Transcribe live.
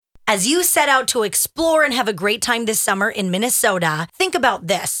As you set out to explore and have a great time this summer in Minnesota, think about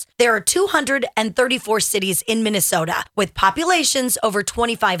this. There are 234 cities in Minnesota with populations over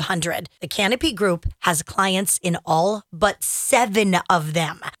 2,500. The Canopy Group has clients in all but 7 of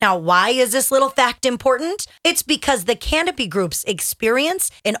them. Now, why is this little fact important? It's because the Canopy Group's experience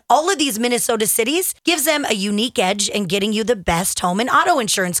in all of these Minnesota cities gives them a unique edge in getting you the best home and auto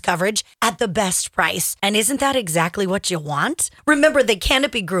insurance coverage at the best price. And isn't that exactly what you want? Remember, the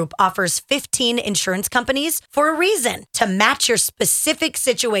Canopy Group offers 15 insurance companies for a reason, to match your specific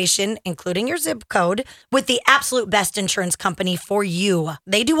situation, including your zip code, with the absolute best insurance company for you.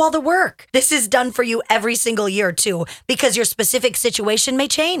 They do all the work. This is done for you every single year too, because your specific situation may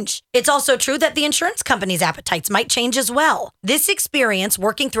change. It's also true that the insurance company's appetites might change as well. This experience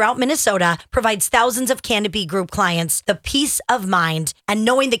working throughout Minnesota provides thousands of Canopy Group clients the peace of mind and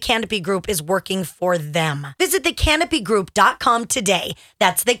knowing the Canopy Group is working for them. Visit thecanopygroup.com today.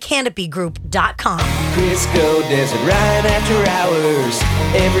 That's thecanopygroup.com. Crisco Desert Ryan after hours.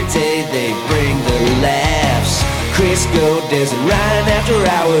 Every day they bring the laughs. Crisco Desert Ryan after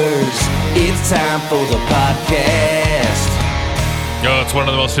hours. It's time for the podcast. Oh, it's one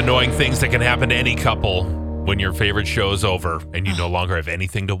of the most annoying things that can happen to any couple when your favorite show is over and you no longer have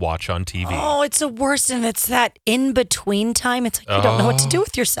anything to watch on TV. Oh, it's the worst, and it's that in-between time. It's like you don't know what to do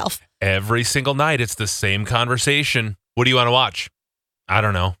with yourself. Every single night, it's the same conversation. What do you want to watch? I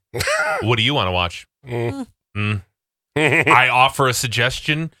don't know. What do you want to watch? I offer a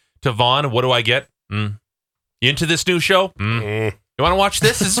suggestion to Vaughn. What do I get? You into this new show? You want to watch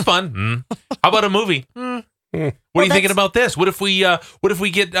this? This is fun. How about a movie? What are you thinking about this? What if we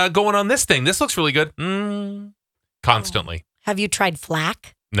get going on this thing? This looks really good. Constantly. Have you tried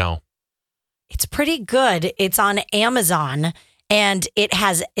Flack? No. It's pretty good. It's on Amazon, and it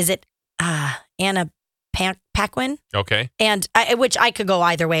has, Anna Paquin? Okay. And which I could go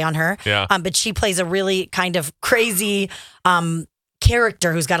either way on her. Yeah. But she plays a really kind of crazy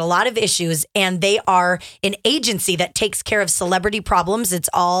character who's got a lot of issues, and they are an agency that takes care of celebrity problems. It's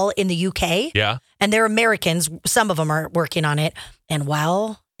all in the UK. Yeah. And they're Americans. Some of them are working on it. And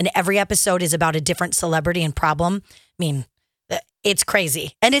every episode is about a different celebrity and problem. I mean, it's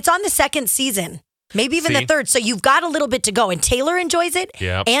crazy. And it's on the 2nd season. Maybe even the 3rd. So you've got a little bit to go. And Taylor enjoys it.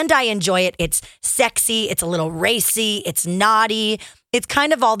 Yep. And I enjoy it. It's sexy. It's a little racy. It's naughty. It's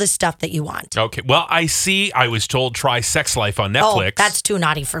kind of all the stuff that you want. Okay. Well, I was told try Sex Life on Netflix. Oh, that's too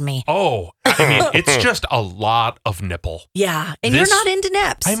naughty for me. Oh, I mean, it's just a lot of nipple. Yeah. And you're not into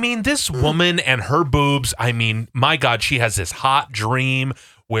nips. I mean, this woman and her boobs, I mean, my God, she has this hot dream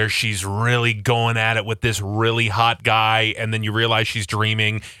where she's really going at it with this really hot guy, and then you realize she's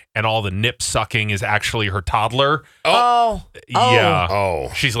dreaming, and all the nip sucking is actually her toddler. Oh. Yeah. Oh.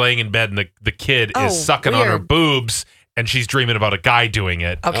 She's laying in bed, and the kid is sucking on her boobs, and she's dreaming about a guy doing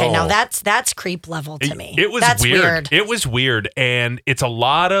it. Okay, now that's creep level to me. It was that's weird. It was weird, and it's a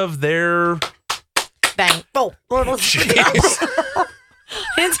lot of their... Bang. Oh. Jeez.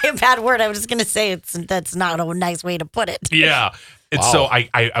 I didn't say a bad word. I was just going to say that's not a nice way to put it. Yeah. And Wow. so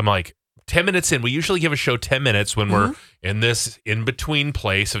I'm like, 10 minutes in, we usually give a show 10 minutes when we're in this in-between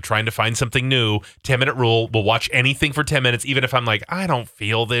place of trying to find something new. 10-minute rule. We'll watch anything for 10 minutes, even if I'm like, I don't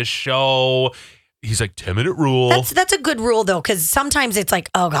feel this show. He's like, 10-minute rule. That's a good rule, though, because sometimes it's like,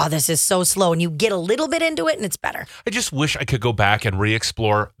 oh, God, this is so slow. And you get a little bit into it, and it's better. I just wish I could go back and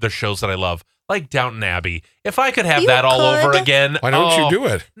re-explore the shows that I love, like Downton Abbey. If I could have that all over again. Why don't you do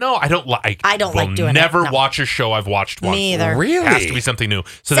it? No, I don't like. I don't like doing it. Never No. watch a show I've watched once. Me either. Really? It has to be something new.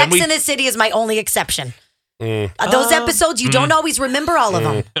 So Sex then in the City is my only exception. Those episodes, you don't always remember all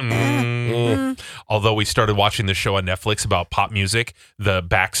of them. Although we started watching this show on Netflix about pop music, the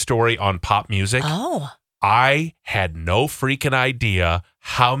backstory on pop music. Oh. I had no freaking idea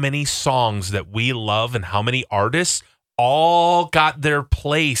how many songs that we love and how many artists all got their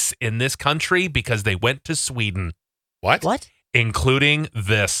place in this country because they went to Sweden. What? Including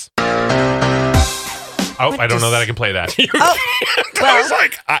this. I don't know that I can play that. I was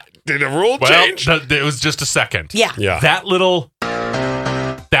like, did a rule change? It was just a second. Yeah. That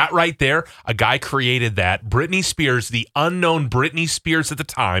right there, a guy created that. Britney Spears, the unknown Britney Spears at the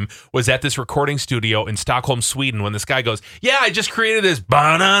time, was at this recording studio in Stockholm, Sweden, when this guy goes, yeah, I just created this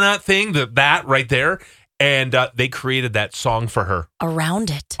banana thing, that right there. And they created that song for her. Around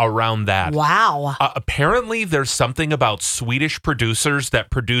that. Wow. Apparently, there's something about Swedish producers that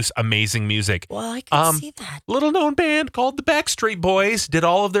produce amazing music. Well, I can see that. Little known band called the Backstreet Boys did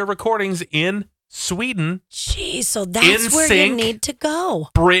all of their recordings in Sweden. Geez, so that's where you need to go.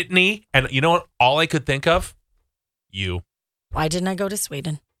 Britney. And you know what? All I could think of? You. Why didn't I go to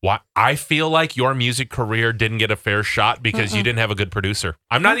Sweden? Why? I feel like your music career didn't get a fair shot because you didn't have a good producer.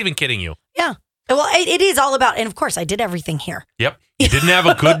 I'm not even kidding you. Yeah. Well, it is all about, and of course, I did everything here. Yep. You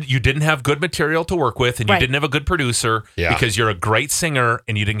didn't have good material to work with, and you didn't have a good producer because you're a great singer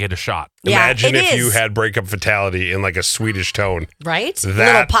and you didn't get a shot. Imagine if you had Breakup Fatality in like a Swedish tone. Right? A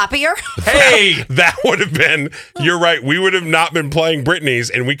little poppier. Hey! That would have been, you're right, we would have not been playing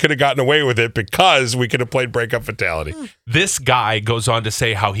Britney's and we could have gotten away with it because we could have played Breakup Fatality. This guy goes on to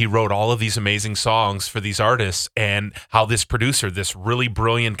say how he wrote all of these amazing songs for these artists and how this producer, this really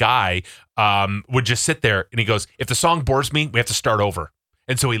brilliant guy, would just sit there and he goes, if the song bores me, we have to start over.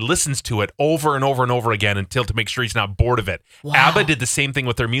 And so he listens to it over and over and over again until to make sure he's not bored of it. Wow. ABBA did the same thing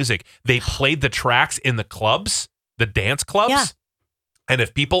with their music. They played the tracks in the clubs, the dance clubs. Yeah. And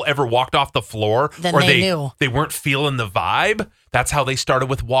if people ever walked off the floor then or they knew. They weren't feeling the vibe, that's how they started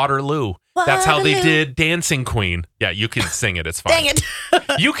with Waterloo. That's how they did Dancing Queen. Yeah, you can sing it. It's fine. Dang it.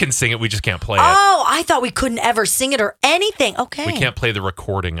 You can sing it. We just can't play it. Oh, I thought we couldn't ever sing it or anything. Okay. We can't play the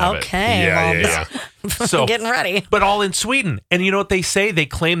recording of it. Okay. Yeah. So getting ready. But all in Sweden. And you know what they say? They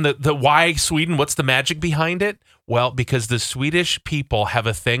claim that the why Sweden, what's the magic behind it? Well, because the Swedish people have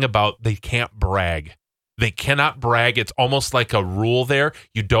a thing about they can't brag. They cannot brag. It's almost like a rule there.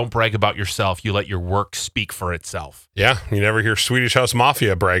 You don't brag about yourself. You let your work speak for itself. Yeah, you never hear Swedish House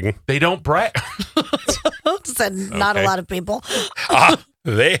Mafia bragging. They don't brag. Said not a lot of people.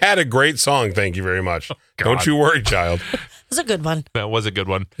 They had a great song. Thank you very much. Don't you worry, child. It was a good one. That was a good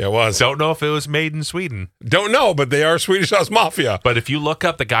one. It was. Don't know if it was made in Sweden. Don't know, but they are Swedish House Mafia. But if you look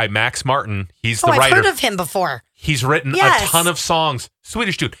up the guy, Max Martin, he's the writer. I've heard of him before. He's written a ton of songs.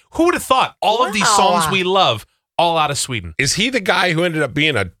 Swedish dude. Who would have thought all of these songs we love, all out of Sweden? Is he the guy who ended up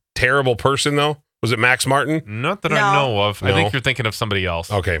being a terrible person, though? Was it Max Martin? Not that I know of. No. I think you're thinking of somebody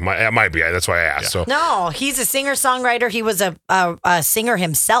else. Okay, it might be. That's why I asked. So No, he's a singer-songwriter. He was a singer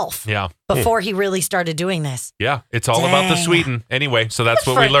himself. Yeah. Before he really started doing this. Yeah. It's all about the Sweden. Anyway, so that's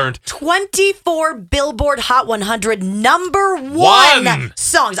what we learned. 24 Billboard Hot 100 number one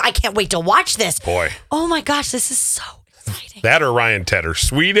songs. I can't wait to watch this. Boy. Oh my gosh, this is so exciting. That or Ryan Tedder.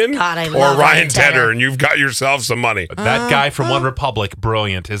 Sweden God, I or love Ryan Tedder. Tedder, and you've got yourself some money. That guy from One Republic,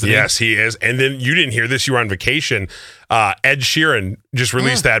 brilliant, isn't he? Yes, he is. And then you didn't hear this. You were on vacation. Ed Sheeran just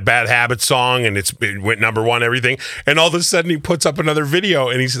released that Bad Habits song, and it went number one, everything. And all of a sudden, he puts up another video,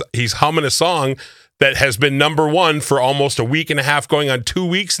 and he's humming a song that has been number one for almost a week and a half, going on 2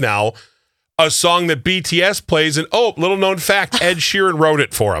 weeks now. A song that BTS plays, and little known fact, Ed Sheeran wrote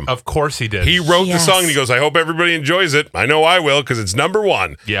it for him. Of course he did. He wrote the song, and he goes, I hope everybody enjoys it. I know I will, because it's number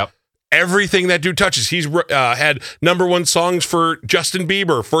one. Yep. Everything that dude touches. He's had number one songs for Justin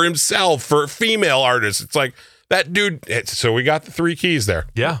Bieber, for himself, for female artists. It's like that dude. So we got the three keys there.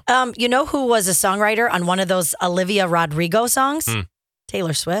 Yeah. You know who was a songwriter on one of those Olivia Rodrigo songs?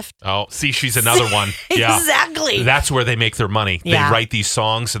 Taylor Swift. Oh, see, she's another one. Yeah. Exactly. That's where they make their money. Yeah. They write these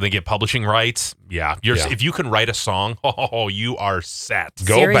songs and they get publishing rights. Yeah. If you can write a song, you are set.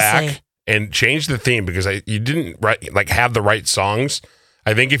 Go Seriously. back and change the theme, because you didn't have the right songs.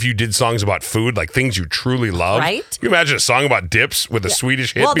 I think if you did songs about food, like things you truly love, Right? Can you imagine a song about dips with a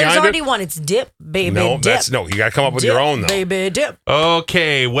Swedish hit Well, there's behind already it? one. It's Dip, Baby No, Dip. you got to come up with Dip, your own, though. Baby Dip.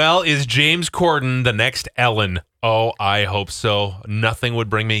 Okay. Well, is James Corden the next Ellen? Oh, I hope so. Nothing would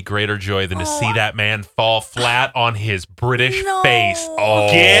bring me greater joy than to see that man fall flat on his British face. Oh.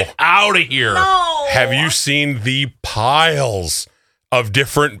 Get out of here. No. Have you seen the piles of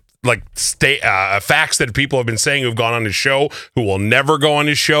different facts that people have been saying who've gone on his show, who will never go on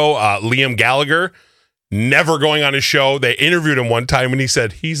his show? Liam Gallagher, never going on his show. They interviewed him one time and he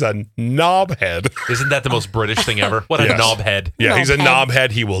said he's a knobhead. Isn't that the most British thing ever? What a Yes. knobhead. Yeah, he's a Knobhead.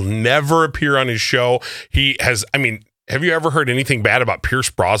 knobhead. He will never appear on his show. He has, have you ever heard anything bad about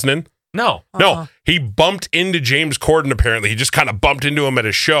Pierce Brosnan? No. No, he bumped into James Corden, apparently. He just kind of bumped into him at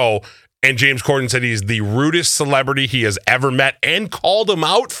a show, and James Corden said he's the rudest celebrity he has ever met and called him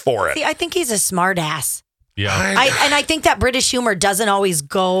out for it. See, I think he's a smart ass. Yeah. I think that British humor doesn't always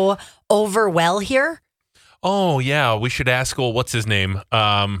go over well here. Oh, yeah. We should ask, what's his name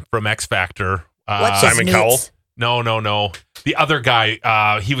from X Factor? What's his Simon meats? Cowell? No. The other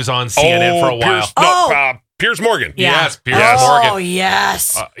guy, he was on CNN for a while. Piers Morgan. Yeah. Yes, Piers Oh, Morgan.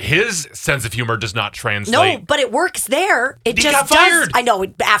 yes. His sense of humor does not translate. No, but it works there. It He just got does. fired. I know,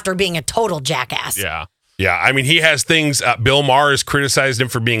 after being a total jackass. Yeah. Yeah, he has things. Bill Maher has criticized him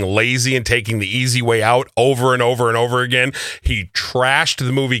for being lazy and taking the easy way out over and over and over again. He trashed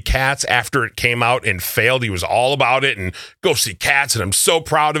the movie Cats after it came out and failed. He was all about it and go see Cats, and I'm so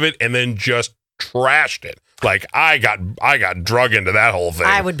proud of it, and then just trashed it. Like I got drug into that whole thing.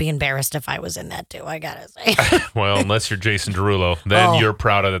 I would be embarrassed if I was in that too. I gotta say, Well, unless you're Jason Derulo, then you're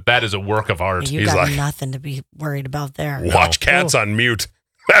proud of it. That is a work of art. you He's got like, nothing to be worried about there. Watch Cats on mute.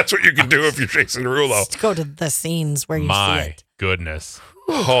 That's what you can do if you're Jason Derulo. Just go to the scenes where you see My it. goodness.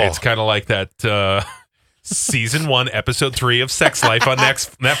 Oh. It's kind of like that season 1, episode 3 of Sex Life on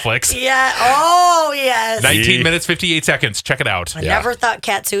Netflix. Yeah. Oh yes. 19 minutes, 58 seconds. Check it out. I never thought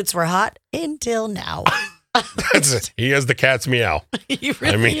cat suits were hot until now. That's it. He has the cat's meow. You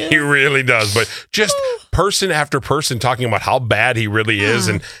really He really does. But just person after person talking about how bad he really is,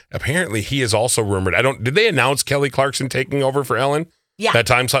 Hmm. and apparently he is also rumored. Did they announce Kelly Clarkson taking over for Ellen? Yeah. That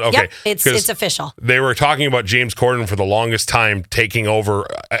time slot? Okay. Yep, it's 'Cause official. they were talking about James Corden for the longest time taking over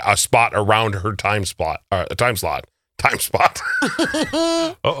a spot around her time slot. Time spot.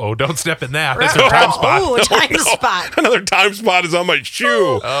 Uh-oh, don't step in that. That's a time spot. Oh, time spot. Another time spot is on my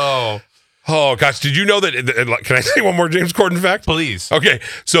shoe. Oh, Oh, gosh. Did you know that? Can I say one more James Corden fact? please. Okay.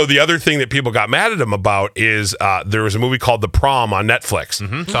 So the other thing that people got mad at him about is there was a movie called The Prom on Netflix.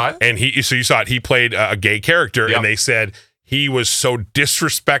 Saw it? And so you saw it. He played a gay character, Yep. and they said he was so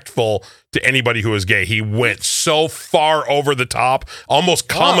disrespectful to anybody who was gay. He went so far over the top, almost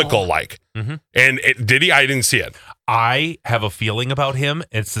comical like. Mm-hmm. And did he? I didn't see it. I have a feeling about him.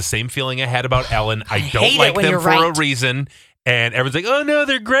 It's the same feeling I had about Ellen. I hate don't it like when them you're for a right. reason. And everyone's like, oh, no,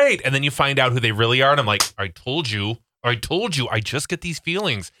 they're great. And then you find out who they really are. And I'm like, I told you. I just get these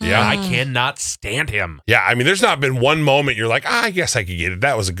feelings. Yeah. And I cannot stand him. Yeah, I mean, there's not been one moment you're like, I guess I could get it.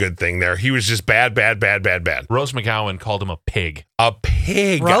 That was a good thing there. He was just bad. Rose McGowan called him a pig. A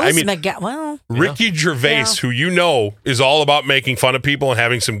pig. Rose I mean, well, Ricky Gervais, Yeah. who you know is all about making fun of people and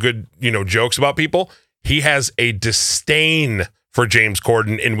having some good, jokes about people, he has a disdain for James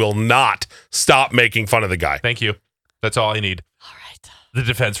Corden and will not stop making fun of the guy. Thank you. That's all I need. all right. The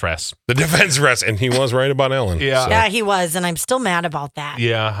defense rests. The defense rests, and he was right about Ellen. Yeah. So- Yeah, he was, and I'm still mad about that.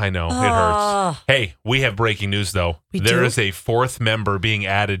 Yeah, I know. It Oh. hurts. Hey, we have breaking news, though. There do? is a 4th member being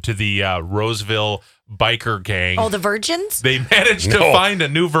added to the Roseville biker gang. Oh, the virgins? They managed to No. find a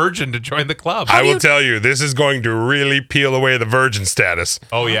new virgin to join the club. I will tell you, this is going to really peel away the virgin status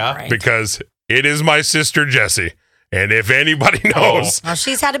Oh, yeah? Right. because it is my sister, Jessie. And if anybody knows, Well,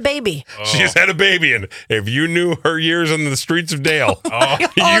 she's had a baby. she's had a baby. And if you knew her years on the streets of Dale, Oh, you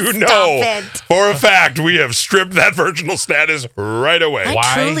stop know it. for a fact we have stripped that virginal status right away. I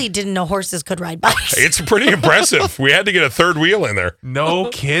Why? truly didn't know horses could ride bikes. It's pretty impressive. We had to get a third wheel in there. no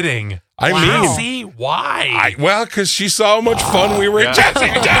kidding. I Wow. mean, See, why? because she saw how much fun we were Yeah.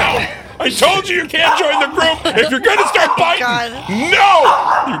 chasing down. I told you can't join the group if you're going to start biting. God.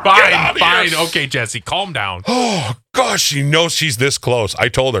 No! Get out of Fine. here. Okay, Jesse, calm down. Oh, gosh, she knows she's this close. I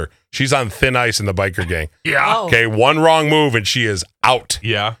told her she's on thin ice in the biker gang. Yeah. Oh. Okay, one wrong move and she is out.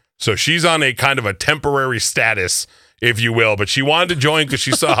 Yeah. So she's on a kind of a temporary status, if you will, but she wanted to join because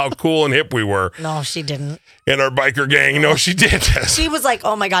she saw how cool and hip we were No, she didn't. in our biker gang. No, she did. She was like,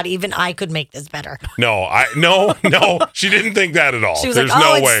 "Oh my god, even I could make this better." No, she didn't think that at all. She was There's like, "Oh,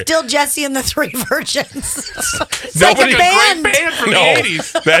 no it's way. still Jesse and the Three Virgins." It's Nobody- like a Great band. band from No, the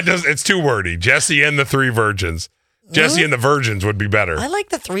 80s. that does. It's too wordy. Jesse and the Three Virgins. Jesse and the Virgins would be better. I like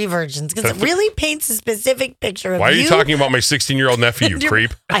the Three Virgins because it really paints a specific picture of Why are you talking about my 16-year-old nephew, you and your-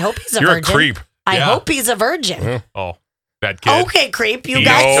 creep? I hope he's a You're a virgin. creep. I Yeah. hope he's a virgin. Oh, that kid. Okay, creep. You He's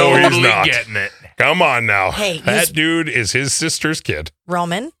got No, he's totally not. getting it. Come on now. Hey, that dude is his sister's kid.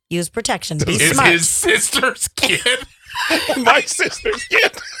 Roman. Use protection. Be Is smart. his sister's kid? My sister's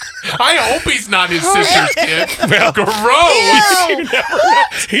kid. I hope he's not his sister's kid. Well, Gross. Ew. You never know.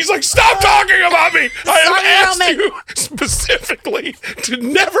 He's like, stop talking about me. I have Sorry, asked Roman. you specifically to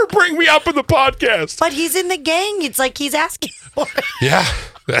never bring me up in the podcast. But he's in the gang. It's like he's asking for it. Yeah,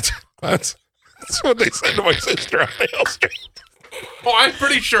 that's what they said to my sister on Hale Street. Oh, I'm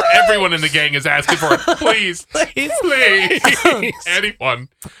pretty sure everyone in the gang is asking for it. Please. Please. Anyone.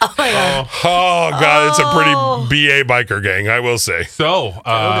 Oh my god. Oh, God, it's a pretty BA biker gang, I will say. So,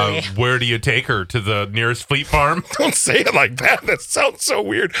 Totally. where do you take her? To the nearest Fleet Farm? Don't say it like that. That sounds so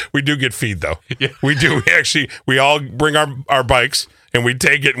weird. We do get feed, though. Yeah. We do. We all bring our bikes, and we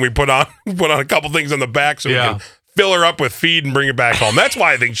take it, and we put on a couple things on the back so we Yeah. can fill her up with feed and bring it back home. That's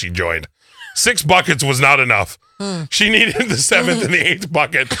why I think she joined. 6 buckets was not enough. She needed the 7th and the 8th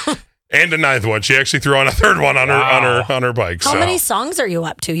bucket and a 9th one. She actually threw on a 3rd one on her bike. How so. many songs are you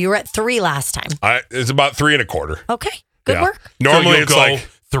up to? You were at 3 last time. It's about 3 1/4. Okay. Good Yeah. work. Normally so you'll it's go like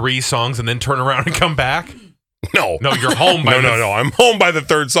 3 songs and then turn around and come back? no. No, you're home by No. I'm home by the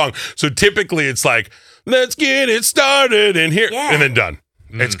 3rd song. So typically it's like, let's get it started in here, Yeah. and then done.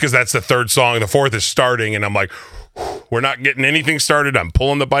 It's because that's the 3rd song. The 4th is starting, and I'm like, we're not getting anything started. I'm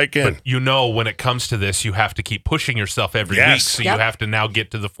pulling the bike in. But when it comes to this, you have to keep pushing yourself every week. Yes. So Yep. you have to now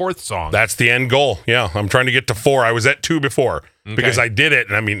get to the 4th song. That's the end goal. Yeah, I'm trying to get to 4. I was at 2 before because I did it.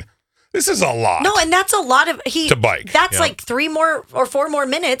 And I mean, this is a lot. No, and that's a lot of To bike. That's Yeah. like 3 more or 4 more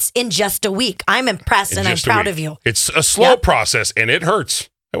minutes in just a week. I'm impressed and I'm Just a proud week. of you. It's a slow Yep. process and it hurts.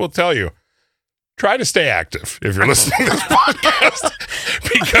 I will tell you. Try to stay active if you're listening to this podcast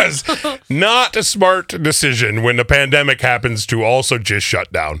because not a smart decision when the pandemic happens to also just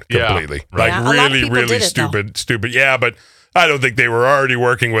shut down Yeah, completely. right. Yeah, a Like lot of really, people really did it, though. stupid. Yeah, but I don't think they were already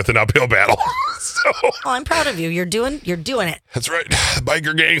working with an uphill battle. So Oh, I'm proud of you. You're doing it. that's right. The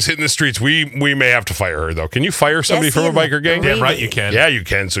biker gang's hitting the streets. We may have to fire her though. Can you fire somebody Jesse from a and biker gang? Marie. Damn right you can. Yeah, you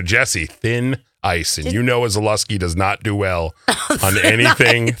can. So Jesse, thin ice, and you know a Zaleski does not do well on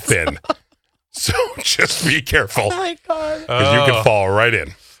anything thin. So just be careful Oh my god. because you can fall right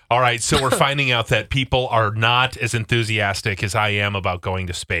in. All right, so we're finding out that people are not as enthusiastic as I am about going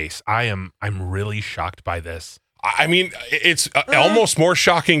to space. I'm really shocked by this. I mean, it's almost more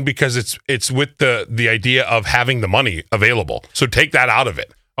shocking because it's with the idea of having the money available. So take that out of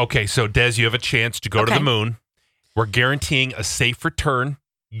it. Okay, so Des, you have a chance to go to Okay. the moon. We're guaranteeing a safe return.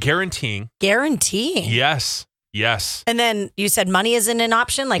 Guaranteeing. Yes. And then you said money isn't an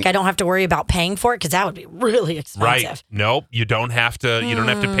option. Like I don't have to worry about paying for it because that would be really expensive. Right. Nope, you don't have to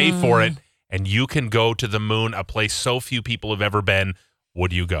pay for it, and you can go to the moon, a place so few people have ever been.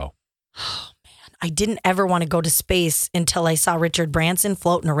 Would you go? I didn't ever want to go to space until I saw Richard Branson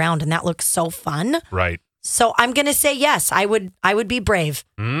floating around, and that looks so fun. Right. So I'm gonna say yes. I would be brave.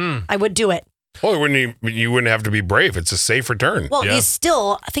 I would do it. Well, you wouldn't have to be brave. It's a safe return. Well, Yeah. you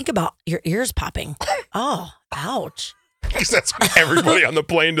still think about your ears popping. Oh, ouch! Because that's what everybody on the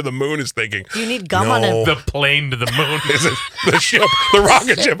plane to the moon is thinking. You need gum on No. it. The plane to the moon. Is it the ship, the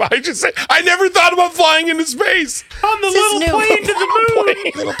rocket ship? I never thought about flying into space. On the This little is new. plane to the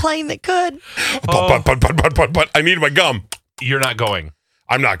moon. Little plane that could. But I need my gum. You're not going.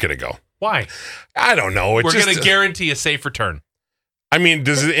 I'm not going to go. Why? I don't know. It's We're just, going to guarantee a safe return. I mean,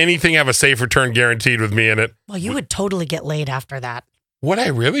 does anything have a safe return guaranteed with me in it? Well, you would totally get laid after that. Would I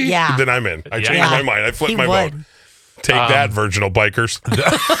really? Yeah. Then I'm in. I Yeah. changed Yeah. my mind. I flipped He my would. vote. Take that, virginal bikers.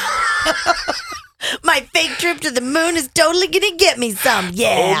 My fake trip to the moon is totally gonna get me some.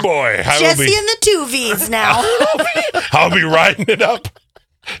 Yeah. Oh boy, Jesse and the 2 V's now. I'll be riding it up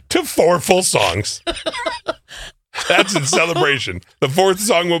to 4 full songs. That's in celebration. The 4th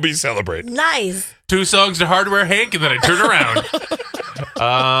song will be celebrated. Nice. 2 songs to Hardware Hank, and then I turn around.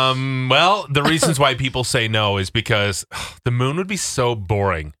 Well, the reasons why people say no is because the moon would be so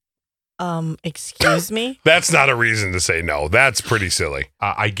boring. Excuse me? That's not a reason to say no. That's pretty silly.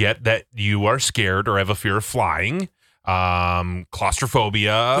 I get that you are scared or have a fear of flying,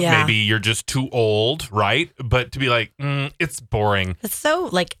 claustrophobia. Yeah. Maybe you're just too old, right? But to be like, it's boring. It's so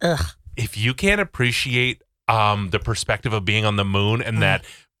like, ugh. If you can't appreciate the perspective of being on the moon and that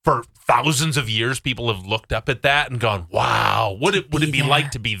for thousands of years people have looked up at that and gone, wow, would it be there. like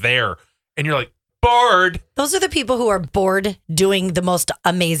to be there? And you're like, bored. Those are the people who are bored doing the most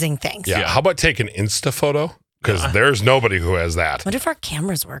amazing things. Yeah. Yeah. How about take an Insta photo? Because there's nobody who has that. What if our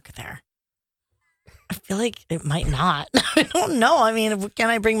cameras work there? I feel like it might not. I don't know. I mean, can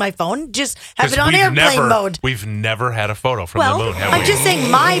I bring my phone? Just have it 'Cause on airplane mode. We've never had a photo from Well, the moon, have I'm we? just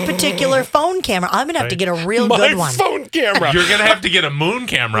saying my particular phone camera. I'm going to have to get a real My good one. phone camera. You're going to have to get a moon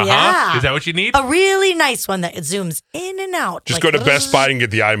camera, Yeah. huh? Is that what you need? A really nice one that zooms in and out. Just like, go to Best Buy and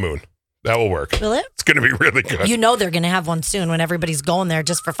get the iMoon. That will work. Will it? It's going to be really good. You know they're going to have one soon when everybody's going there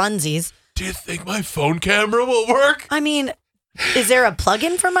just for funsies. Do you think my phone camera will work? I mean, is there a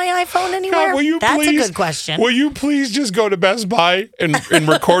plug-in for my iPhone anywhere? God, will you That's please, a good question. Will you please just go to Best Buy and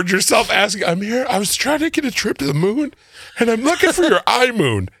record yourself asking, I'm here. I was trying to get a trip to the moon and I'm looking for your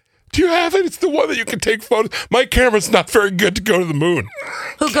iMoon. Do you have it? It's the one that you can take photos. My camera's not very good to go to the moon.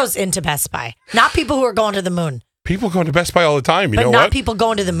 Who goes into Best Buy? Not people who are going to the moon, People go into Best Buy all the time. You but know not what? people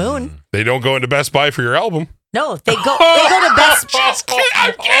going to the moon. They don't go into Best Buy for your album. No, they go to Best Buy.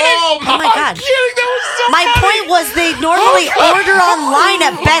 I'm kidding. Oh my God. I'm kidding. That was so My funny. point was they normally order online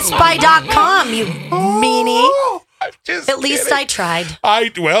at bestbuy.com, you meanie. I'm just At least kidding. I tried. I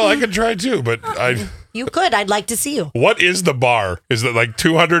could try too, but You could. I'd like to see you. what is the bar? Is it like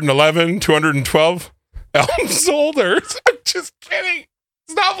 211, 212 albums sold? Or I'm just kidding.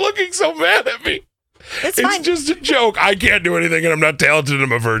 Stop looking so mad at me. It's It's fine. just a joke. I can't do anything and I'm not talented and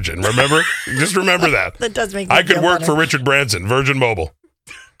I'm a virgin. Remember? Just remember that. That does make me I could feel work better. for Richard Branson, Virgin Mobile.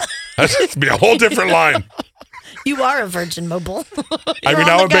 That'd be a whole different line. You are a Virgin Mobile. I mean,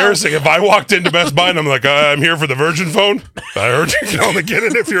 how embarrassing. If I walked into Best Buy and I'm like, I'm here for the Virgin phone. I heard you can only get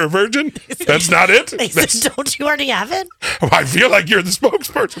it if you're a virgin. That's not it. Don't you already have it? I feel like you're the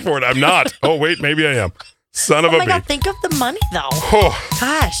spokesperson for it. I'm not. Oh, wait, maybe I am. Son of a Oh my God, bitch. think of the money though. Oh.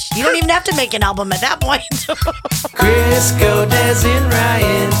 Gosh, you don't even have to make an album at that point. Crisco, Des, and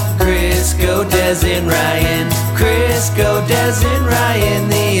Ryan. Crisco, Des, and Ryan. Crisco, Des, and Ryan.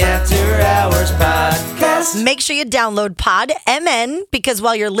 The After Hours Podcast. Make sure you download Pod MN because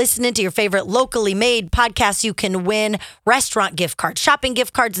while you're listening to your favorite locally made podcasts, you can win restaurant gift cards, shopping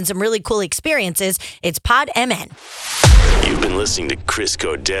gift cards, and some really cool experiences. It's Pod MN. You've been listening to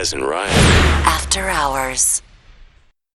Crisco, Des, and Ryan. After Hours.